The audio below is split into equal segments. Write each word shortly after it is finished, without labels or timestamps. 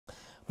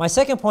My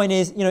second point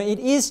is, it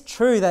is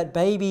true that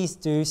babies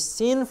do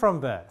sin from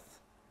birth.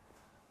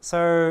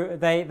 So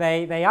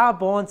they are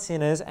born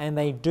sinners and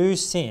they do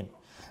sin.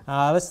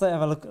 Let's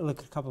have a look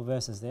at a couple of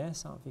verses there.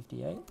 Psalm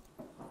 58.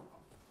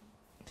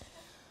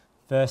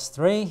 Verse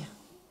 3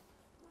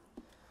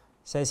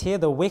 says here,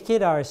 the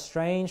wicked are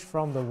estranged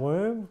from the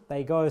womb.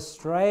 They go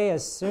astray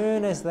as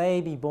soon as they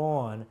be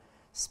born,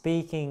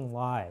 speaking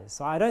lies.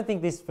 So I don't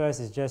think this verse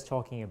is just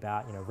talking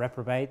about,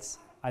 reprobates.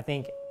 I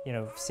think,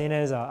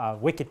 sinners are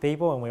wicked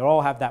people, and we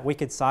all have that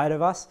wicked side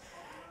of us.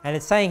 And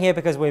it's saying here,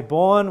 because we're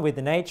born with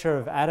the nature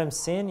of Adam's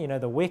sin,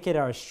 the wicked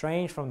are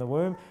estranged from the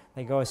womb.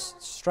 They go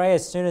astray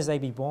as soon as they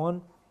be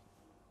born,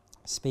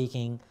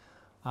 speaking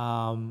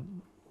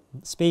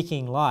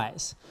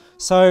lies.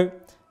 So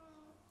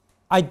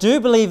I do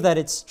believe that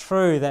it's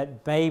true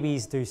that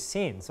babies do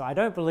sin. So I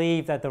don't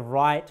believe that the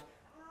right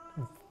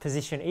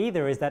position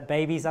either is that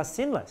babies are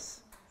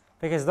sinless.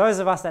 Because those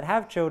of us that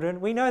have children,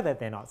 we know that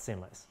they're not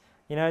sinless.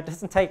 It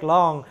doesn't take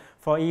long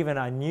for even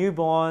a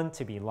newborn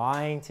to be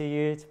lying to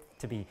you,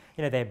 to be,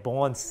 they're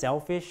born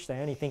selfish. They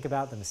only think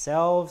about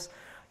themselves.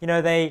 They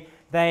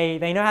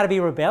know how to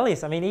be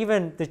rebellious. I mean,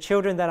 even the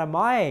children that are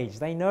my age,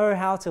 they know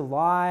how to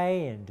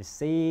lie and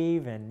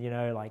deceive, and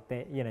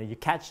you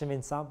catch them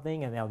in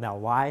something and they'll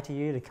lie to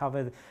you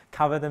to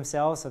cover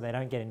themselves so they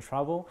don't get in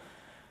trouble.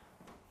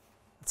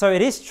 So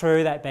it is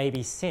true that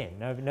babies sin.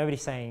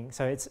 Nobody's saying,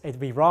 so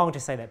it'd be wrong to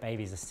say that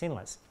babies are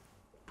sinless.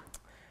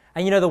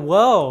 And the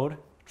world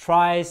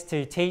tries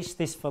to teach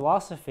this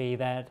philosophy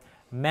that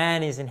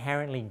man is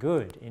inherently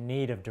good, in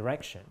need of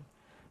direction.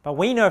 But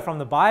we know from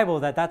the Bible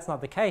that that's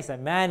not the case,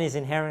 that man is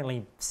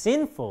inherently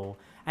sinful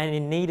and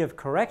in need of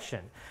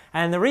correction.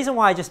 And the reason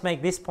why I just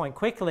make this point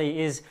quickly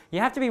is you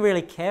have to be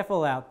really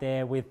careful out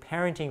there with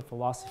parenting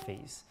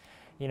philosophies.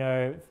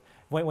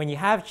 When you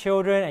have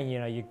children and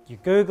you're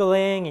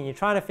Googling and you're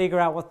trying to figure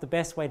out what's the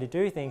best way to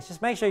do things,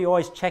 just make sure you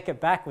always check it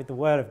back with the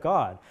Word of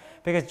God.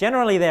 Because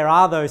generally there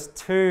are those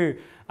two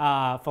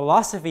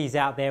philosophies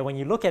out there when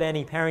you look at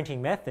any parenting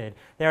method.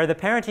 There are the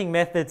parenting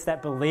methods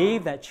that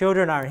believe that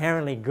children are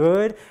inherently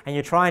good and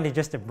you're trying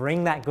to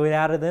bring that good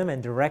out of them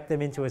and direct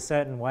them into a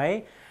certain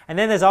way. And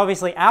then there's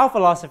obviously our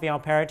philosophy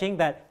on parenting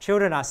that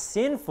children are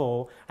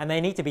sinful and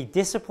they need to be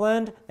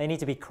disciplined, they need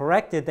to be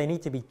corrected, they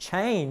need to be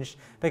changed,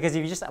 because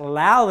if you just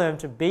allow them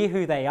to be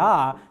who they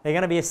are, they're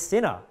going to be a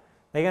sinner.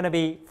 They're going to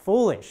be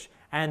foolish,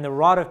 and the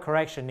rod of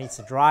correction needs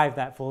to drive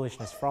that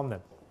foolishness from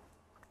them.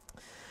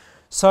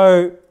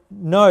 So,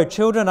 no,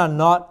 children are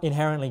not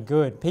inherently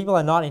good. People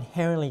are not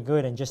inherently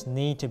good and just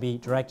need to be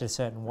directed a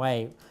certain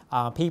way.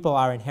 People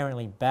are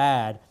inherently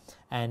bad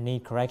and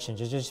need correction.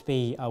 Just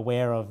be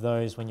aware of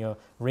those when you're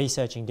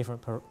researching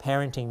different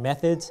parenting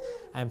methods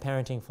and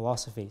parenting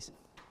philosophies.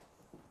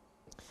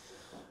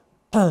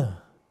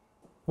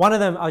 One of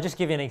them, I'll just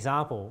give you an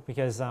example,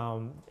 because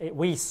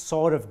we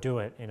sort of do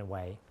it in a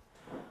way,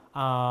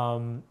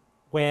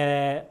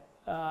 where,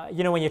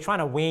 when you're trying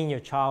to wean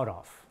your child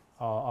off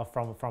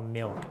from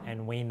milk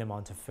and wean them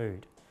onto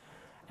food.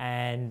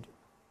 And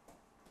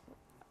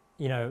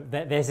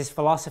there's this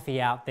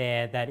philosophy out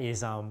there that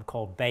is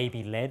called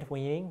baby-led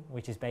weaning,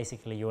 which is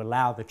basically you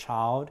allow the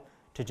child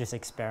to just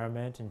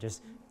experiment and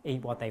just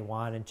eat what they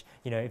want. And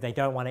if they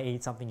don't want to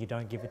eat something, you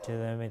don't give it to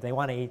them. If they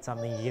want to eat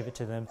something, you give it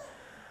to them.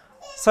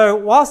 So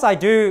whilst I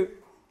do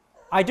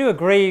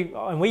agree,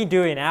 and we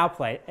do in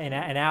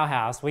our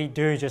house, we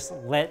do just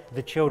let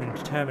the children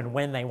determine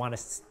when they want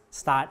to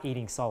start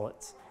eating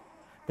solids.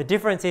 The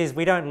difference is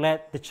we don't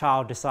let the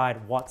child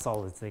decide what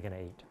solids they're going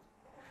to eat.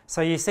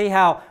 So you see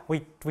how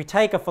we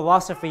take a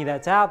philosophy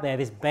that's out there,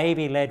 this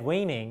baby-led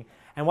weaning,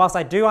 and whilst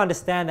I do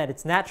understand that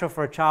it's natural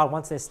for a child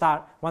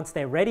once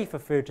they're ready for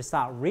food to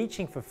start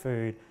reaching for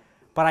food,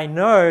 but I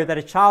know that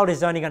a child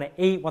is only going to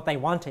eat what they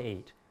want to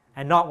eat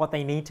and not what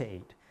they need to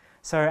eat.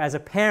 So as a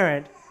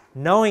parent,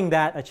 knowing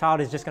that a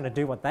child is just going to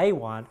do what they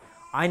want,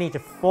 I need to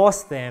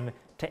force them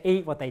to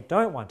eat what they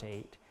don't want to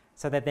eat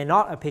so that they're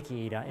not a picky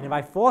eater. And if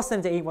I force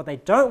them to eat what they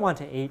don't want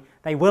to eat,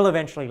 they will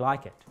eventually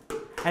like it.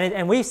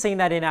 And we've seen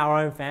that in our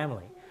own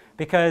family,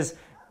 because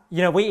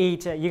we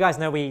eat, you guys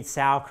know we eat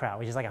sauerkraut,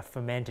 which is like a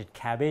fermented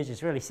cabbage.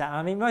 It's really sour.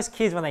 I mean, most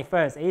kids when they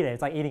first eat it,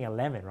 it's like eating a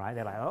lemon, right?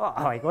 They're like,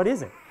 oh, what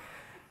is it?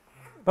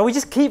 But we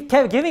just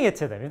kept giving it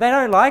to them. If they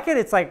don't like it,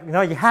 it's like,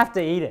 no, you have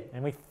to eat it.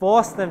 And we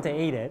force them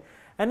to eat it.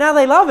 And now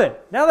they love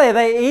it. Now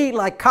they eat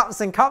like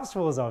cups and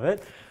cupfuls of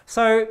it.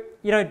 So,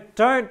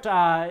 don't,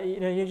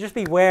 you just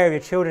be aware of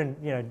your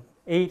children,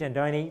 eat and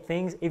don't eat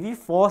things. If you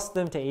force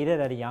them to eat it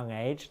at a young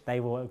age, they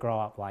will grow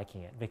up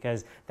liking it,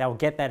 because they'll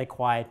get that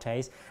acquired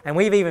taste. And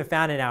we've even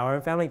found in our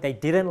own family, they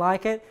didn't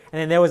like it. And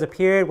then there was a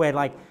period where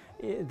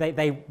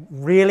they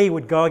really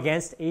would go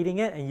against eating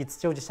it, and you'd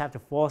still just have to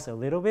force a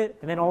little bit.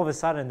 And then all of a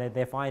sudden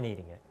they're fine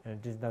eating it. And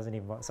it just doesn't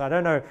even work. So I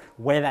don't know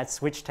where that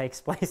switch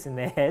takes place in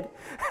their head,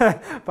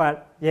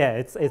 but yeah,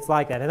 it's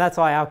like that. And that's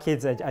why our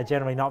kids are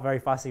generally not very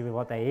fussy with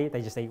what they eat.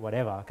 They just eat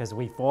whatever, because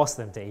we force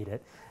them to eat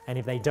it. And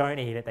if they don't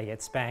eat it, they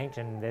get spanked,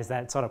 and there's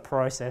that sort of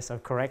process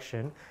of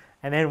correction.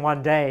 And then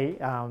one day,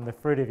 the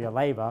fruit of your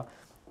labor,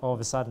 all of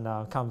a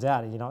sudden comes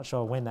out, and you're not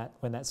sure when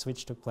that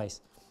switch took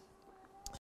place.